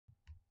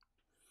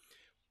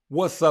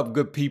What's up,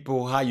 good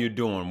people? How you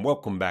doing?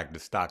 Welcome back to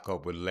Stock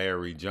Up with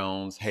Larry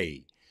Jones.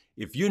 Hey,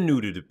 if you're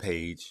new to the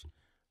page,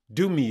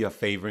 do me a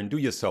favor and do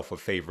yourself a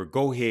favor.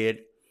 Go ahead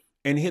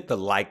and hit the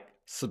like,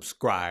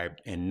 subscribe,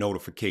 and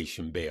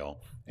notification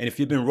bell. And if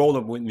you've been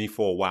rolling with me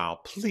for a while,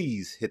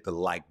 please hit the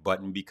like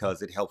button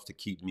because it helps to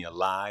keep me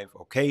alive,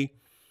 okay?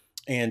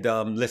 And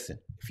listen,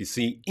 if you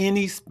see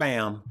any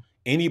spam,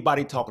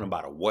 anybody talking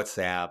about a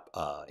WhatsApp,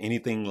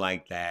 anything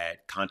like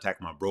that,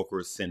 contact my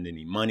broker, send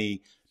any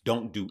money.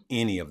 Don't do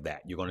any of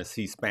that. You're going to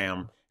see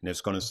spam and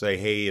it's going to say,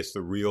 hey, it's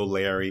the real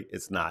Larry.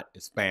 It's not.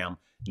 It's spam.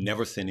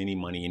 Never send any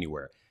money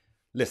anywhere.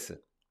 Listen,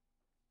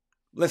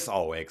 let's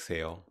all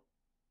exhale.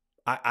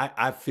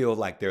 I feel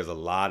like there's a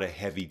lot of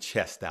heavy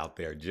chest out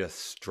there just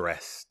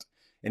stressed.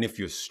 And if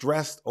you're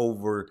stressed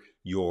over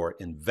your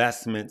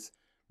investments,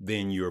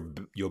 then your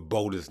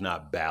boat is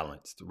not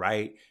balanced,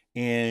 right?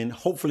 And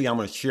hopefully I'm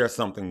going to share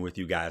something with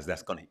you guys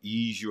that's going to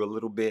ease you a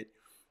little bit.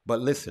 But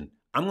listen,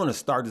 I'm going to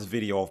start this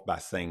video off by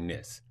saying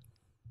this.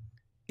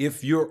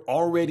 If you're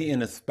already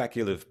in a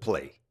speculative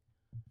play,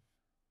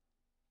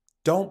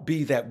 don't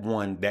be that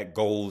one that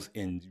goes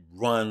and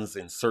runs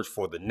and search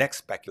for the next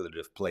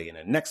speculative play and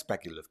the next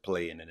speculative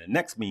play and then the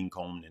next meme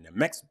coin and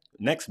the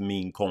next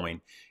meme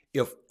coin.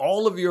 If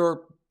all of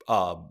your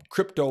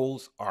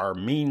cryptos are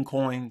meme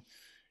coin,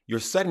 you're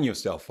setting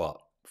yourself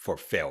up for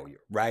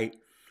failure, right?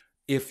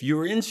 If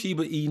you're in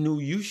SHIBA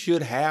INU, you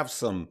should have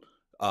some,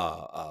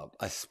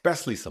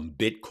 especially some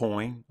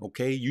Bitcoin,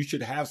 okay? You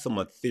should have some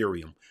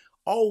Ethereum.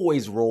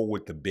 Always roll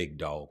with the big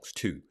dogs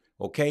too,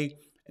 okay?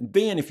 And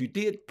then if you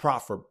did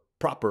proper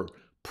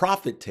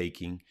profit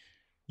taking,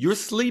 you're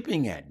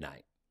sleeping at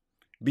night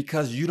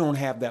because you don't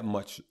have that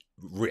much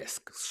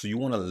risk. So you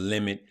want to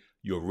limit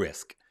your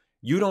risk.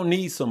 You don't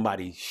need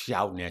somebody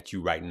shouting at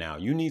you right now.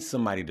 You need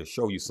somebody to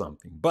show you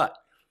something. But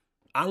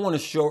I want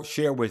to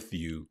share with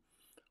you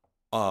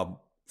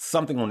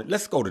something on it.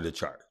 Let's go to the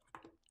chart.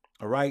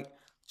 All right.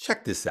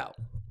 Check this out.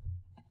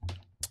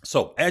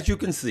 So as you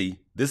can see,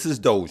 this is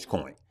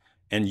Dogecoin.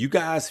 And you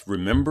guys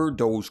remember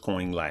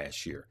Dogecoin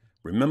last year.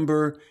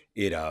 Remember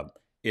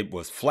it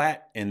was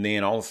flat and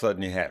then all of a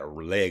sudden it had a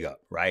leg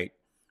up, right?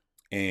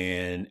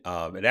 And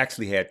it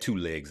actually had two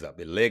legs up.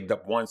 It legged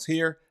up once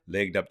here,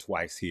 legged up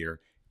twice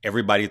here.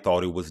 Everybody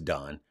thought it was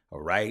done.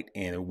 All right.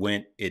 And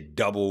it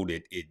doubled,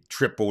 it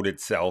tripled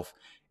itself.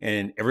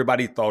 And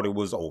everybody thought it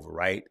was over,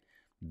 right?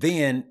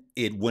 Then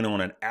it went on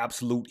an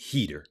absolute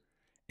heater.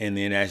 And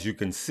then as you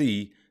can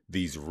see,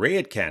 these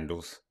red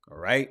candles, all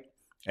right?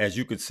 As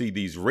you can see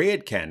these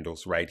red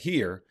candles right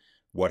here,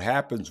 what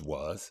happens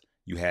was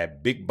you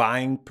had big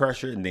buying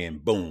pressure and then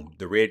boom,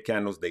 the red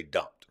candles, they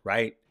dumped,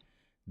 right?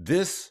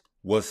 This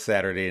was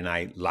Saturday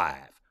Night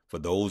Live, for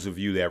those of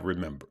you that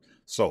remember.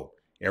 So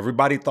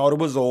everybody thought it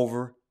was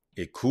over.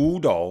 It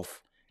cooled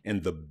off.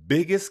 And the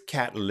biggest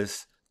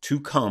catalyst to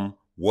come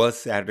was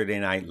Saturday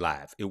Night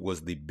Live. It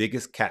was the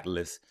biggest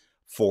catalyst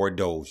for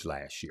Doge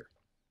last year.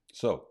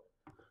 So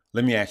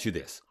let me ask you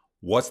this.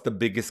 What's the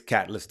biggest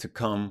catalyst to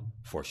come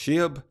for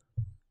SHIB?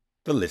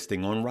 The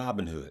listing on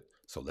Robinhood.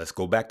 So let's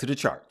go back to the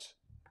charts.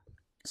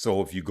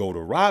 So if you go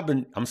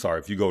to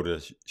if you go to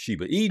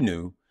SHIBA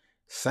INU,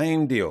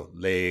 same deal.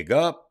 Leg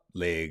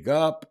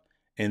up,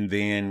 and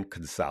then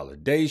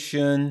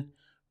consolidation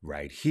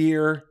right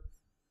here.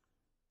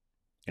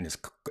 And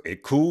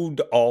it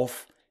cooled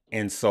off.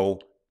 And so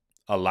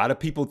a lot of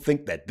people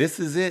think that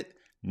this is it.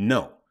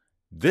 No,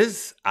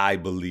 this, I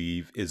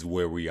believe, is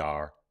where we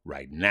are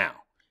right now.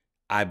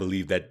 I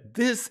believe that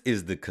this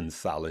is the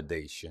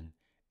consolidation,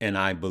 and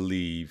I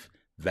believe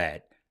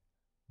that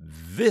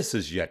this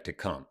is yet to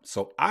come.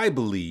 So I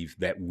believe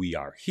that we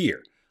are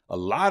here. A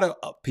lot of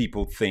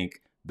people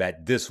think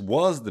that this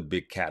was the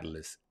big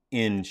catalyst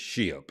in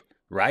SHIB,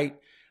 right?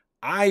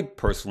 I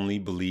personally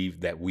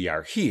believe that we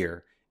are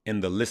here,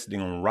 and the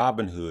listing on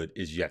Robinhood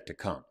is yet to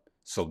come.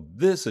 So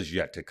this is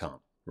yet to come,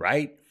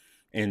 right?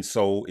 And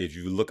so if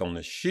you look on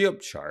the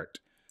SHIB chart,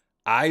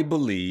 I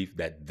believe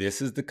that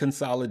this is the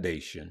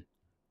consolidation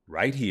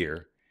right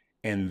here,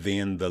 and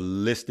then the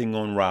listing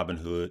on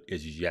Robinhood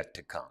is yet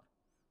to come.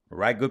 All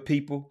right, good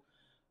people?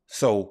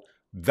 So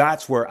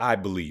that's where I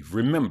believe.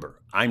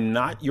 Remember, I'm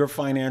not your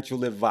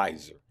financial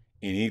advisor.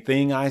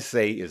 Anything I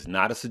say is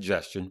not a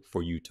suggestion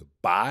for you to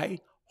buy,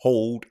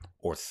 hold,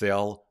 or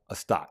sell a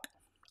stock.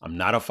 I'm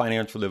not a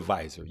financial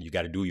advisor. You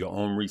got to do your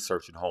own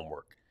research and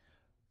homework.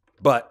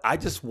 But I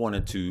just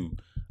wanted to,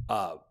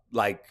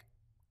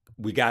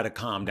 we got to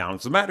calm down.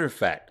 As a matter of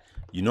fact,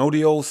 you know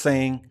the old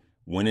saying,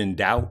 when in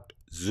doubt,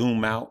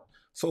 zoom out.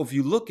 So if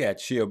you look at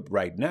SHIB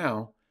right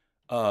now,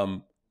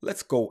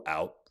 let's go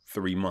out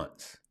 3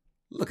 months.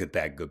 Look at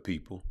that, good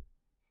people.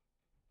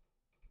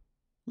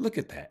 Look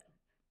at that.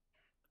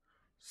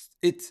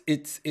 It's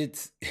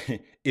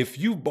if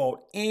you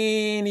bought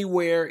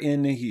anywhere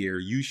in here,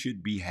 you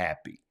should be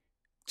happy.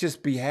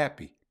 Just be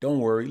happy. Don't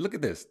worry. Look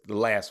at this, the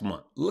last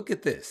month. Look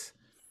at this.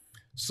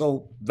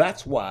 So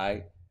that's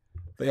why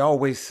they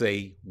always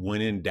say,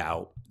 when in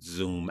doubt,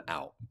 zoom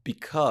out.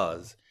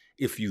 Because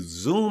if you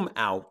zoom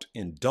out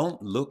and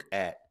don't look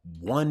at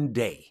one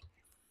day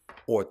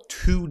or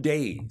 2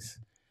 days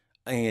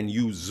and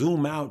you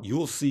zoom out,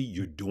 you'll see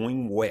you're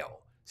doing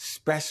well,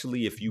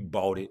 especially if you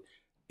bought it,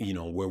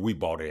 where we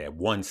bought it at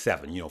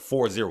 1.7,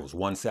 4 zeros,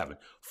 1.7,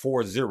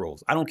 4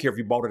 zeros. I don't care if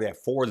you bought it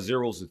at 4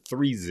 zeros or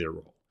 3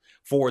 zero,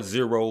 4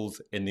 zeros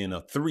and then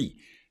a 3.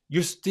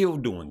 You're still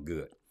doing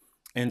good.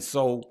 And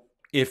so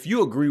if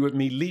you agree with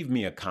me, leave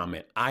me a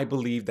comment. I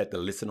believe that the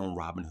listing on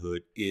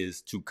Robinhood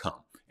is to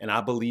come. And I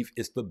believe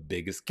it's the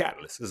biggest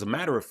catalyst. As a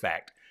matter of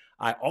fact,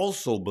 I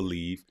also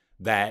believe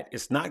that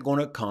it's not going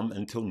to come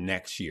until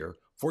next year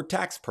for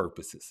tax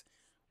purposes,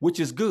 which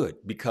is good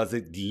because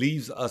it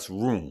leaves us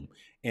room.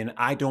 And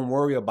I don't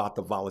worry about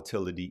the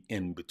volatility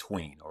in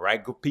between. All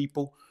right, good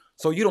people?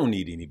 So you don't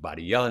need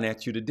anybody yelling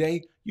at you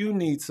today. You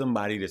need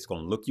somebody that's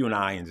going to look you in the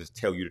eye and just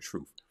tell you the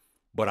truth.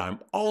 But I'm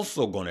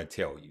also going to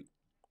tell you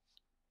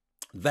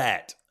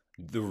that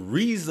the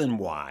reason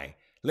why,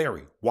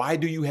 Larry, why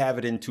do you have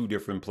it in 2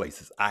 different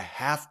places? I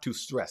have to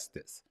stress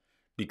this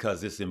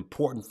because it's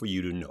important for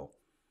you to know.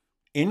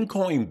 In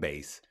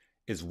Coinbase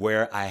is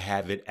where I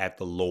have it at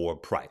the lower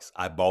price.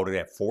 I bought it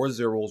at 4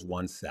 zeros,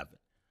 1.7.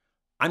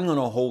 I'm going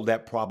to hold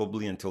that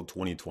probably until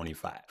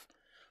 2025.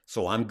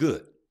 So I'm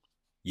good.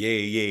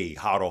 Yay, yay,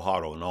 hodl,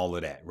 hodl, and all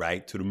of that,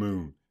 right? To the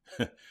moon.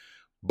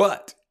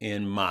 But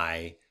in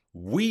my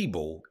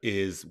Weeble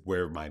is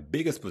where my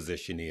biggest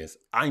position is.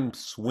 I'm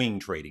swing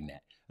trading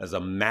that. As a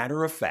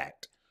matter of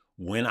fact,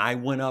 when I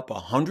went up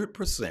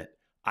 100%,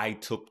 I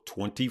took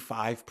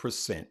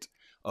 25%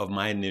 of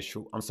my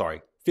initial,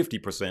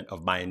 50%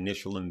 of my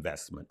initial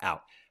investment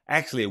out.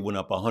 Actually, it went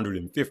up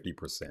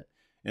 150%.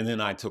 And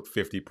then I took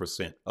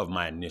 50% of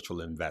my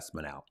initial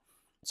investment out.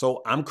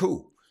 So I'm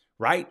cool,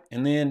 right?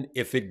 And then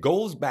if it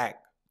goes back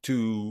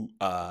to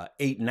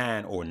 8,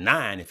 9, or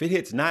 9, if it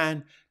hits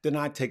 9, then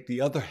I take the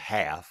other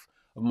half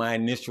of my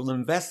initial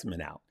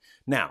investment out.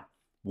 Now,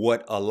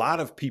 what a lot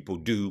of people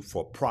do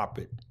for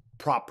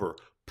proper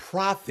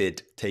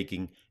profit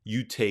taking,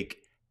 you take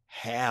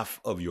half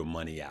of your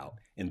money out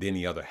and then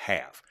the other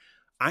half.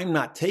 I'm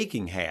not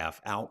taking half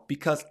out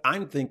because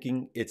I'm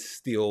thinking it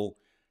still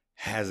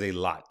has a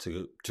lot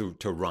to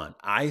run.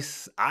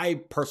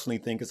 I personally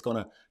think it's going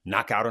to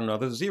knock out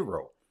another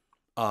zero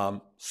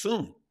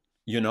soon,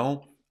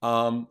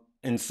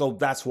 and so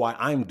that's why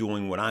I'm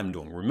doing what I'm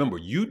doing. Remember,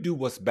 you do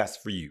what's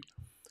best for you.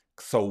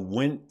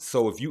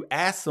 So if you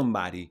ask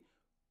somebody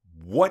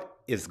what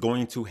is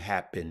going to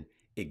happen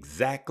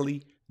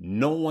exactly,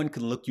 no one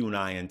can look you in the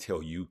eye and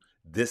tell you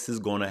this is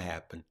going to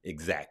happen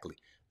exactly.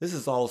 This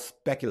is all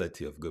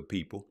speculative, good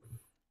people.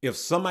 If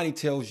somebody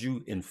tells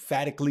you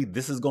emphatically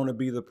this is going to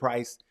be the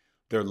price,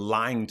 they're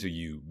lying to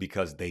you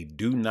because they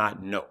do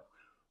not know.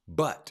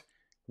 But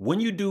when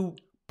you do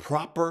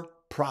proper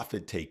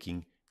profit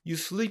taking, you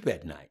sleep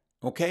at night.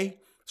 Okay?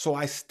 So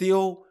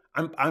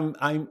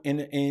I'm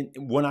in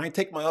when I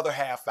take my other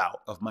half out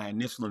of my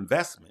initial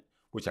investment,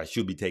 which I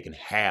should be taking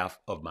half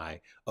of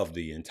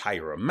the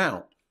entire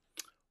amount.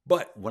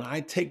 But when I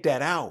take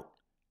that out,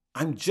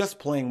 I'm just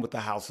playing with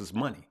the house's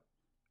money.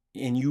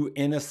 And you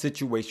in a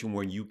situation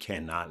where you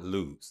cannot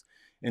lose.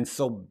 And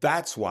so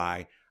that's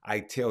why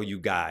I tell you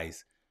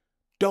guys,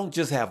 don't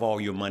just have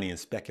all your money in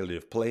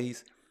speculative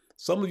plays.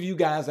 Some of you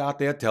guys out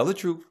there, tell the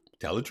truth.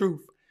 Tell the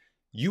truth.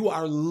 You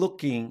are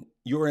looking,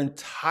 your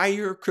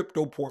entire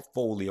crypto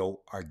portfolio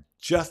are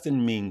just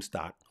in meme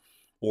stock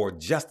or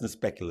just in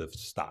speculative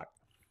stock.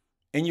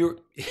 And you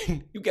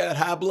got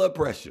high blood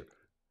pressure.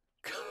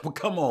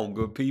 Come on,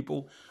 good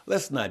people.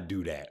 Let's not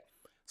do that.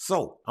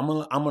 So I'm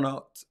gonna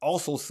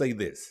also say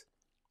this.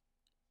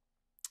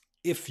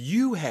 If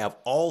you have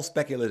all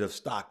speculative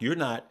stock, you're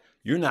not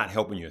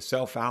helping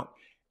yourself out.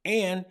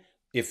 And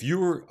if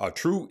you're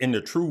in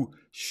the true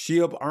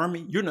SHIB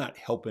army, you're not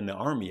helping the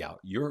army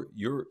out. You're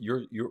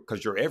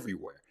because you're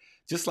everywhere.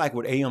 Just like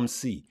with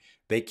AMC,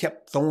 they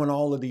kept throwing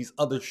all of these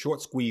other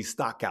short squeeze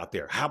stock out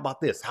there. How about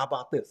this? How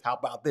about this? How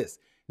about this?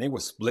 And they were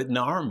splitting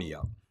the army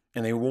up,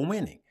 and they were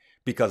winning.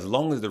 Because as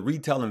long as the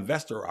retail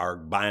investor are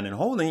buying and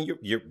holding,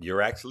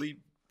 you're actually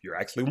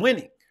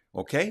winning.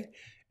 Okay?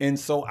 And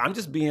so I'm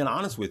just being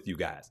honest with you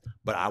guys.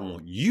 But I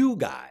want you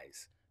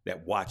guys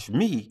that watch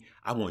me,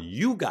 I want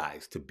you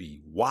guys to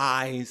be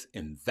wise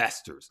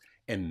investors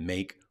and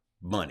make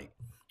money.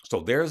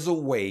 So there's a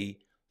way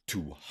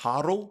to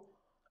hodl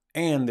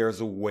and there's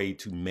a way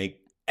to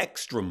make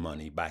extra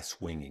money by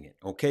swinging it.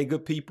 Okay,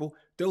 good people?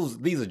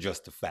 These are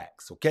just the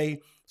facts. Okay?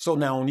 So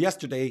now on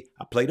yesterday,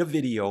 I played a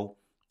video.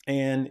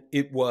 And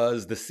it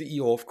was the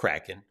CEO of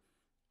Kraken.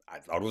 I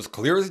thought it was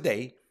clear as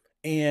day.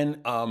 And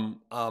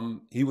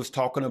he was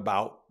talking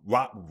about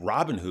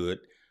Robinhood.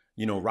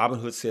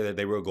 Robinhood said that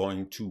they were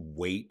going to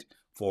wait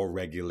for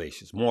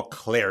regulations, more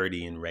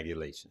clarity in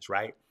regulations,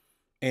 right?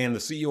 And the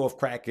CEO of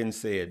Kraken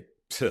said,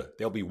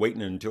 they'll be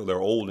waiting until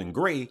they're old and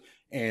gray.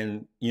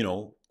 And,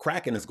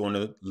 Kraken is going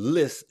to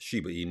list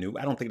SHIBA INU.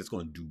 I don't think it's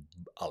going to do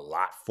a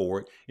lot for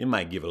it. It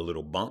might give it a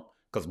little bump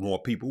because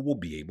more people will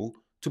be able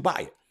to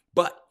buy it.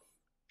 But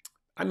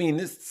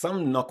it's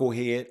some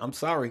knucklehead. I'm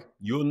sorry,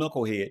 you're a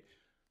knucklehead.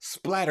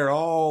 splattered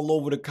all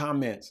over the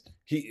comments.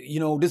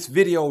 This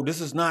video,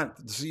 this is not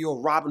the CEO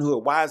of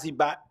Robinhood. Why is he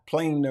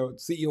playing the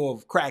CEO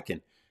of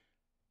Kraken?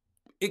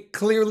 It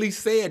clearly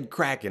said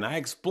Kraken. I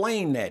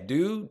explained that,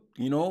 dude.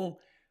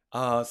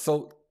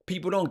 So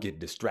people don't get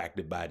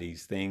distracted by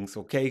these things,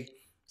 okay?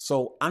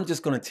 So I'm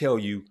just going to tell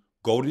you,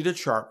 go to the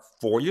chart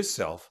for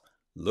yourself,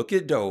 look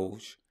at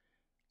Doge,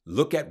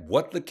 look at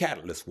what the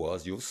catalyst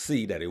was. You'll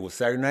see that it was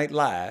Saturday Night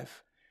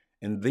Live.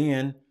 And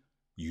then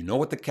you know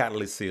what the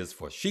catalyst is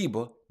for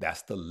SHIBA.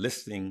 That's the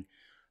listing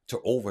to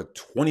over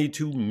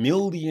 22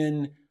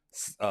 million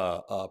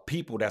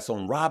people that's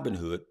on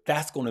Robinhood.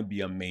 That's going to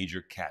be a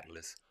major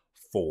catalyst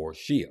for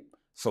SHIB.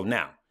 So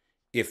now,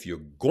 if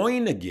you're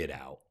going to get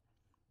out,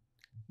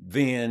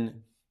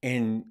 then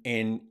and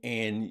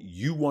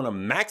you want to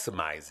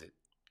maximize it,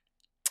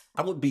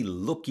 I would be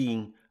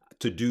looking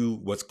to do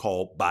what's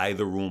called buy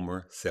the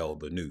rumor, sell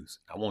the news.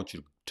 I want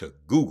you to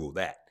Google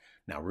that.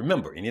 Now,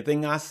 remember,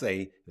 anything I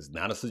say is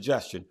not a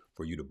suggestion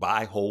for you to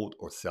buy, hold,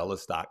 or sell a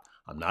stock.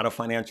 I'm not a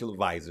financial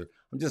advisor.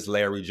 I'm just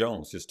Larry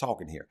Jones, just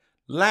talking here.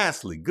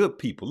 Lastly, good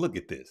people, look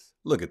at this.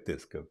 Look at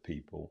this, good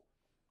people.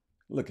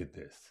 Look at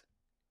this.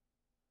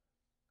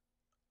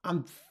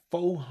 I'm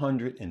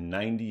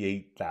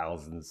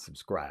 498,000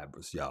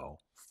 subscribers, y'all.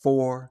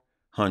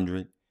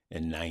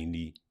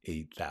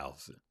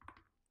 498,000.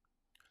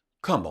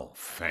 Come on,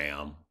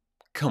 fam.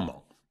 Come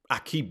on. I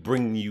keep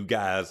bringing you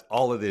guys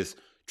all of this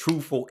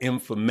truthful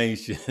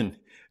information.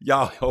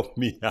 Y'all help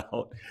me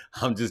out.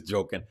 I'm just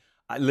joking.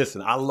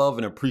 Listen, I love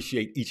and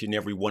appreciate each and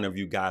every one of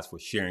you guys for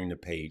sharing the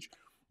page.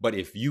 But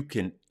if you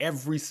can,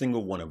 every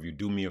single one of you,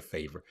 do me a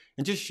favor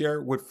and just share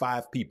it with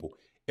 5 people.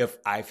 If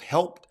I've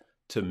helped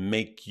to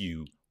make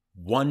you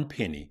 1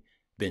 penny,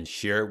 then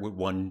share it with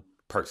 1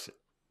 person.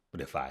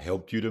 But if I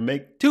helped you to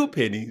make 2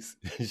 pennies,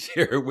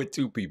 share it with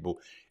 2 people.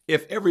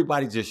 If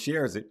everybody just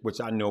shares it, which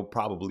I know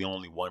probably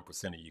only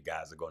 1% of you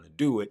guys are going to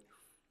do it,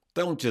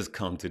 don't just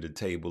come to the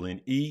table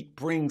and eat.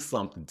 Bring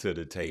something to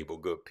the table,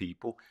 good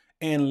people.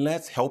 And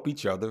let's help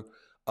each other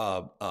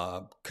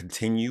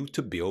continue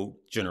to build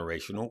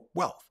generational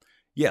wealth.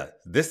 Yeah,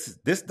 this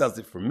does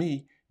it for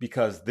me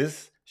because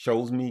this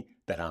shows me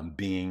that I'm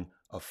being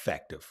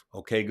effective.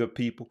 Okay, good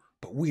people?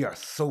 But we are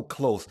so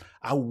close.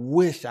 I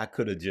wish I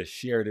could have just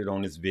shared it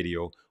on this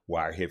video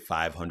where I hit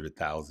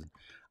 500,000.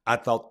 I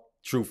thought,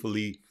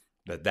 truthfully,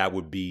 that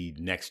would be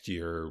next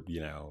year,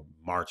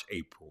 March,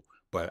 April.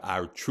 But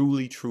I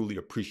truly, truly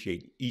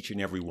appreciate each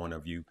and every one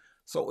of you.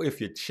 So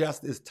if your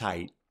chest is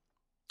tight,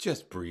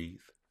 just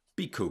breathe.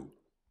 Be cool.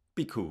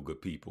 Be cool,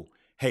 good people.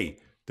 Hey,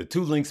 the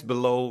 2 links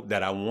below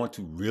that I want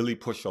to really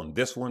push on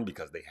this one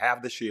because they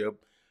have the SHIB,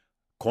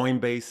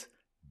 Coinbase,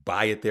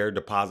 buy it there,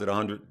 deposit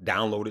 $100,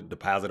 download it,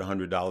 deposit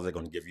 $100. They're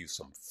going to give you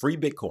some free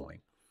Bitcoin.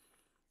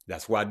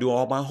 That's where I do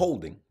all my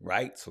holding,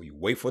 right? So you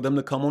wait for them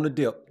to come on the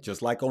dip.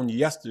 Just like on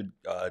yesterday,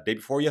 day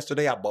before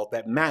yesterday, I bought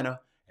that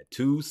mana at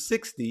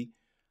 260.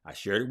 I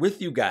shared it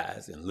with you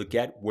guys and look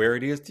at where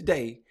it is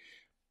today.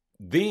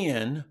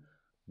 Then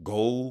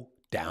go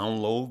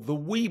download the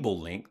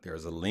Webull link.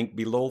 There's a link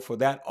below for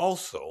that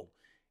also.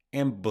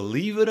 And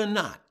believe it or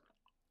not,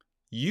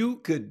 you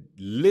could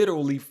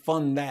literally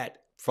fund that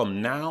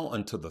from now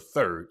until the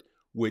 3rd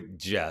with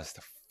just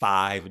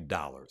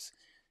 $5.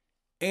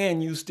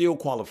 And you still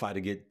qualify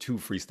to get 2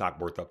 free stock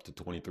worth up to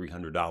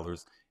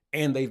 $2,300.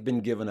 And they've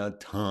been giving a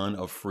ton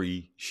of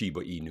free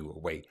SHIBA INU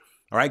away.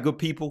 All right, good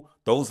people,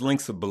 those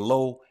links are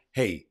below.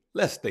 Hey,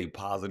 let's stay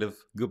positive,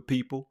 good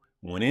people.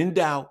 When in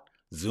doubt,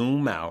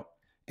 zoom out.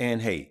 And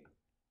hey,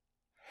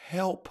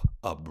 help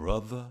a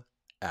brother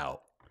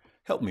out.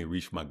 Help me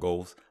reach my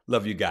goals.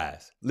 Love you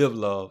guys. Live,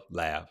 love,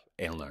 laugh,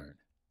 and learn.